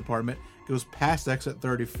Police Department, goes past exit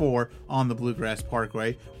 34 on the Bluegrass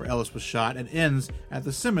Parkway, where Ellis was shot, and ends at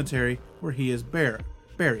the cemetery where he is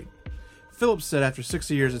buried. Phillips said after 6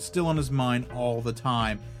 years it's still on his mind all the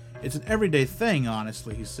time. It's an everyday thing,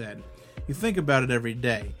 honestly, he said. You think about it every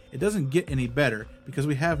day. It doesn't get any better because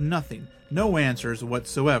we have nothing, no answers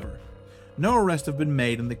whatsoever. No arrests have been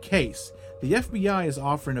made in the case. The FBI is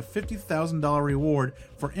offering a $50,000 reward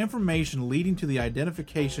for information leading to the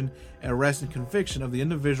identification, arrest, and conviction of the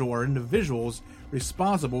individual or individuals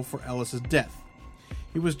responsible for Ellis's death.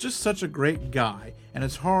 He was just such a great guy, and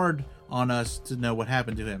it's hard on us to know what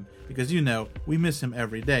happened to him, because we miss him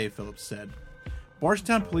every day, Phillips said.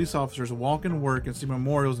 Bardstown police officers walk and work and see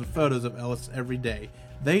memorials and photos of Ellis every day.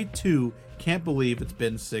 They, too, can't believe it's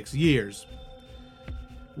been 6 years.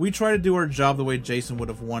 We try to do our job the way Jason would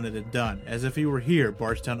have wanted it done, as if he were here,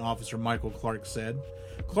 Bardstown officer Michael Clark said.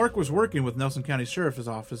 Clark was working with Nelson County Sheriff's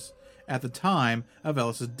Office at the time of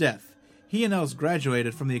Ellis's death. He and Ellis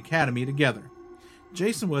graduated from the academy together.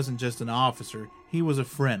 Jason wasn't just an officer, he was a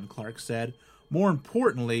friend, Clark said. More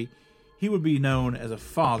importantly, he would be known as a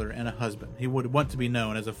father and a husband. He would want to be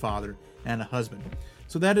known as a father and a husband.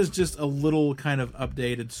 So that is just a little kind of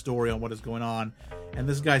updated story on what is going on. And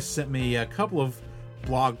this guy sent me a couple of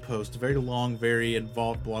blog post, very long, very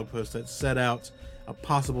involved blog post that set out a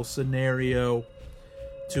possible scenario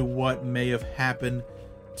to what may have happened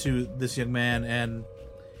to this young man, and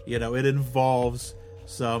it involves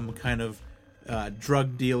some kind of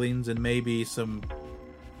drug dealings and maybe some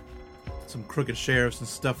crooked sheriffs and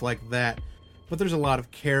stuff like that. But there's a lot of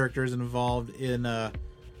characters involved in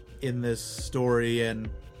this story and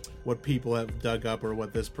what people have dug up or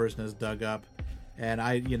what this person has dug up. And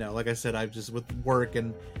I, like I said, I've just, with work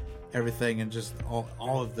and everything and just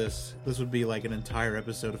all of this would be like an entire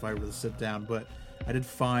episode if I were to sit down. But I did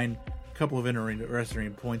find a couple of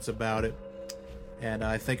interesting points about it. And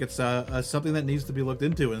I think it's something that needs to be looked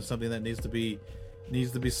into and something that needs to be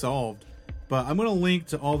solved. But I'm going to link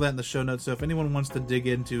to all that in the show notes. So if anyone wants to dig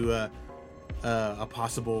into a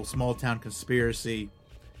possible small town conspiracy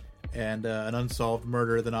and an unsolved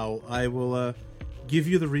murder, then I will give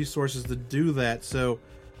you the resources to do that. So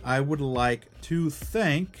I would like to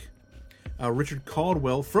thank Richard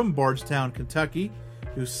Caldwell from Bardstown, Kentucky,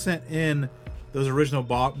 who sent in those original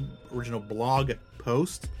blog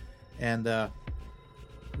posts, and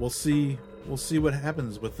we'll see what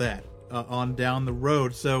happens with that on down the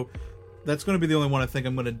road. So that's going to be the only one I think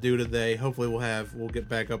I'm going to do today. Hopefully we'll get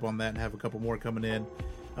back up on that and have a couple more coming in.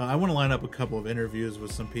 I want to line up a couple of interviews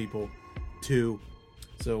with some people too,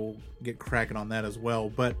 so we'll get cracking on that as well.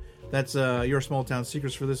 But that's Your Small Town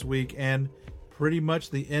Secrets for this week, and pretty much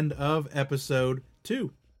the end of episode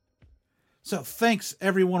 2. So thanks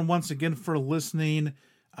everyone once again for listening.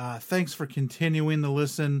 Thanks for continuing to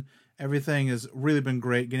listen. Everything has really been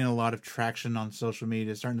great, getting a lot of traction on social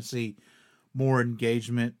media, starting to see more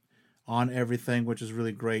engagement on everything, which is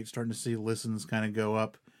really great. Starting to see listens kind of go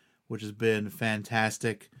up, which has been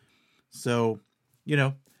fantastic. So,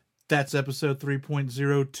 that's episode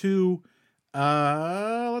 3.02.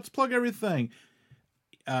 Let's plug everything.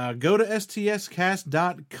 Go to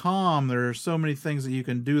stscast.com. There are so many things that you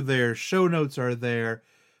can do there. Show notes are there.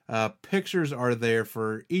 Pictures are there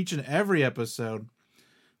for each and every episode.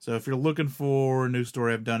 So if you're looking for a new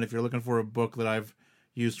story I've done, if you're looking for a book that I've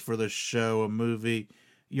used for the show, a movie,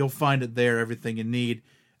 you'll find it there, everything you need.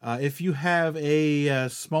 If you have a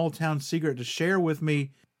small town secret to share with me,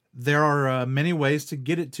 there are many ways to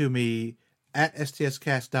get it to me at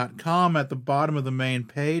stscast.com. At the bottom of the main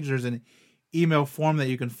page, there's an email form that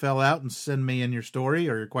you can fill out and send me in your story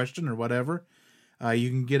or your question or whatever. You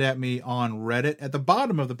can get at me on Reddit. At the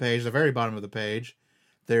bottom of the page, the very bottom of the page,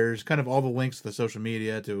 there's kind of all the links to the social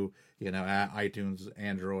media, to, iTunes,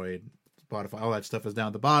 Android, Spotify, all that stuff is down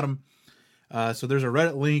at the bottom. So there's a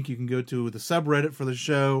Reddit link. You can go to the subreddit for the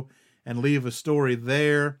show and leave a story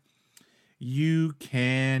there. You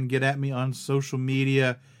can get at me on social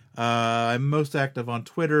media. I'm most active on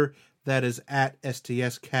Twitter. That is at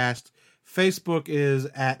STScast. Facebook is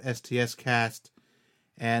at STScast.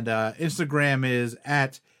 And Instagram is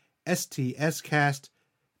at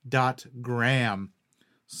STScast.gram.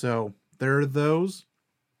 So there are those.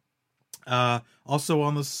 Also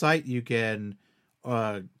on the site, you can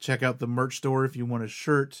check out the merch store if you want a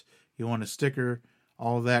shirt, you want a sticker,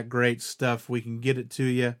 all that great stuff. We can get it to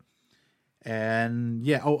you. And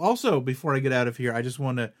yeah, also before I get out of here, I just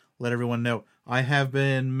want to let everyone know I have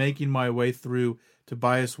been making my way through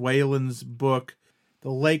Tobias Whalen's book, The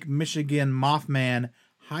Lake Michigan Mothman,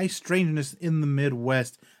 High Strangeness in the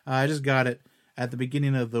Midwest. I just got it at the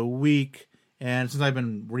beginning of the week, and since I've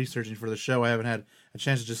been researching for the show, I haven't had a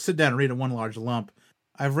chance to just sit down and read it in one large lump.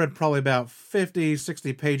 I've read probably about 50,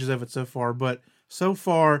 60 pages of it so far, but so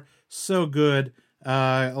far, so good.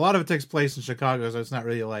 A lot of it takes place in Chicago, so it's not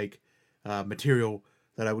really like material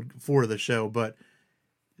that I would for the show, but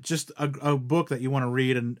just a book that you want to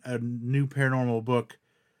read, and a new paranormal book,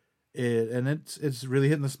 and it's really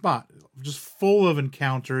hitting the spot. Just full of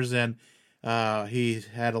encounters, and he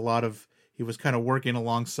he was kind of working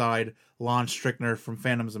alongside Lon Strickner from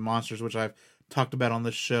Phantoms and Monsters, which I've talked about on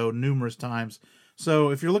this show numerous times. So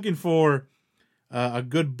if you're looking for a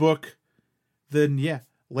good book, then yeah,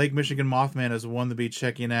 Lake Michigan Mothman is one to be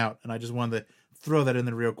checking out. And I just wanted to throw that in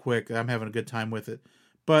there real quick. I'm having a good time with it.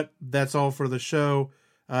 But that's all for the show.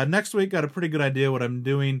 Next week, got a pretty good idea what I'm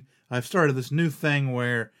doing. I've started this new thing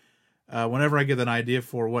where whenever I get an idea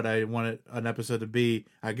for what I want an episode to be,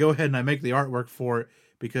 I go ahead and I make the artwork for it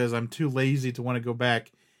because I'm too lazy to want to go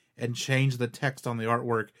back and change the text on the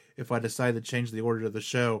artwork if I decide to change the order of the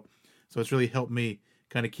show. So it's really helped me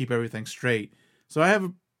kind of keep everything straight. So I have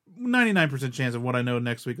a 99% chance of what I know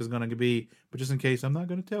next week is going to be, but just in case, I'm not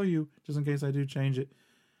going to tell you, just in case I do change it.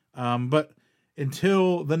 But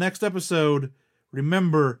until the next episode,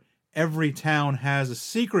 remember, every town has a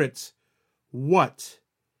secret. What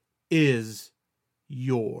is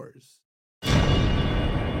yours?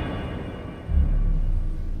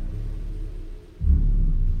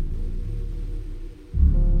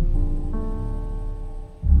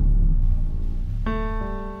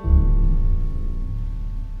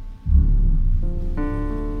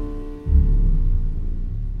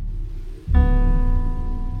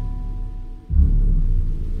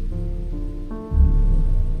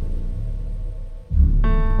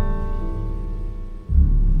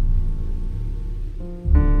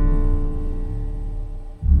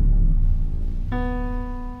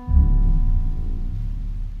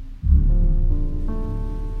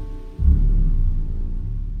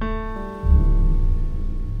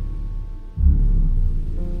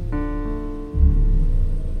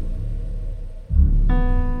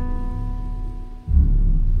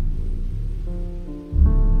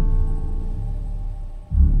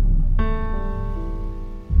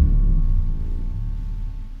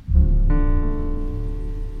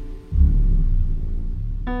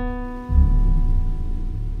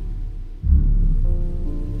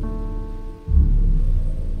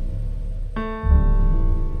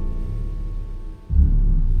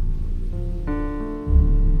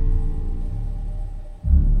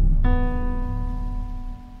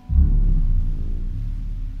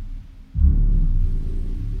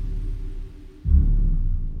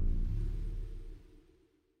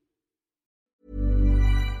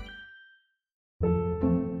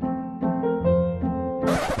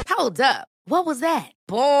 Hold up. What was that?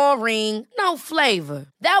 Boring. No flavor.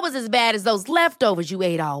 That was as bad as those leftovers you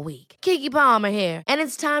ate all week. Keke Palmer here. And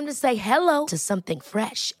it's time to say hello to something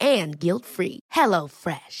fresh and guilt-free. Hello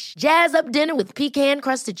Fresh. Jazz up dinner with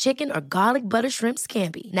pecan-crusted chicken or garlic butter shrimp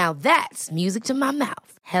scampi. Now that's music to my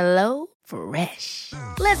mouth. Hello Fresh.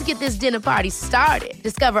 Let's get this dinner party started.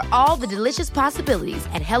 Discover all the delicious possibilities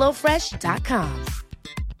at HelloFresh.com.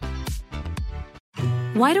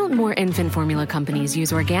 Why don't more infant formula companies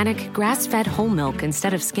use organic, grass-fed whole milk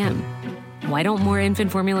instead of skim? Why don't more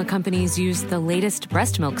infant formula companies use the latest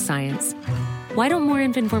breast milk science? Why don't more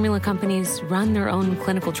infant formula companies run their own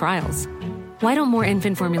clinical trials? Why don't more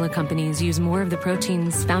infant formula companies use more of the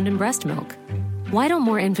proteins found in breast milk? Why don't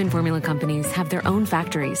more infant formula companies have their own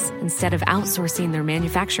factories instead of outsourcing their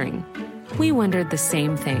manufacturing? We wondered the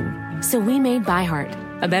same thing. So we made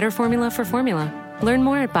ByHeart, a better formula for formula. Learn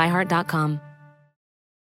more at byheart.com.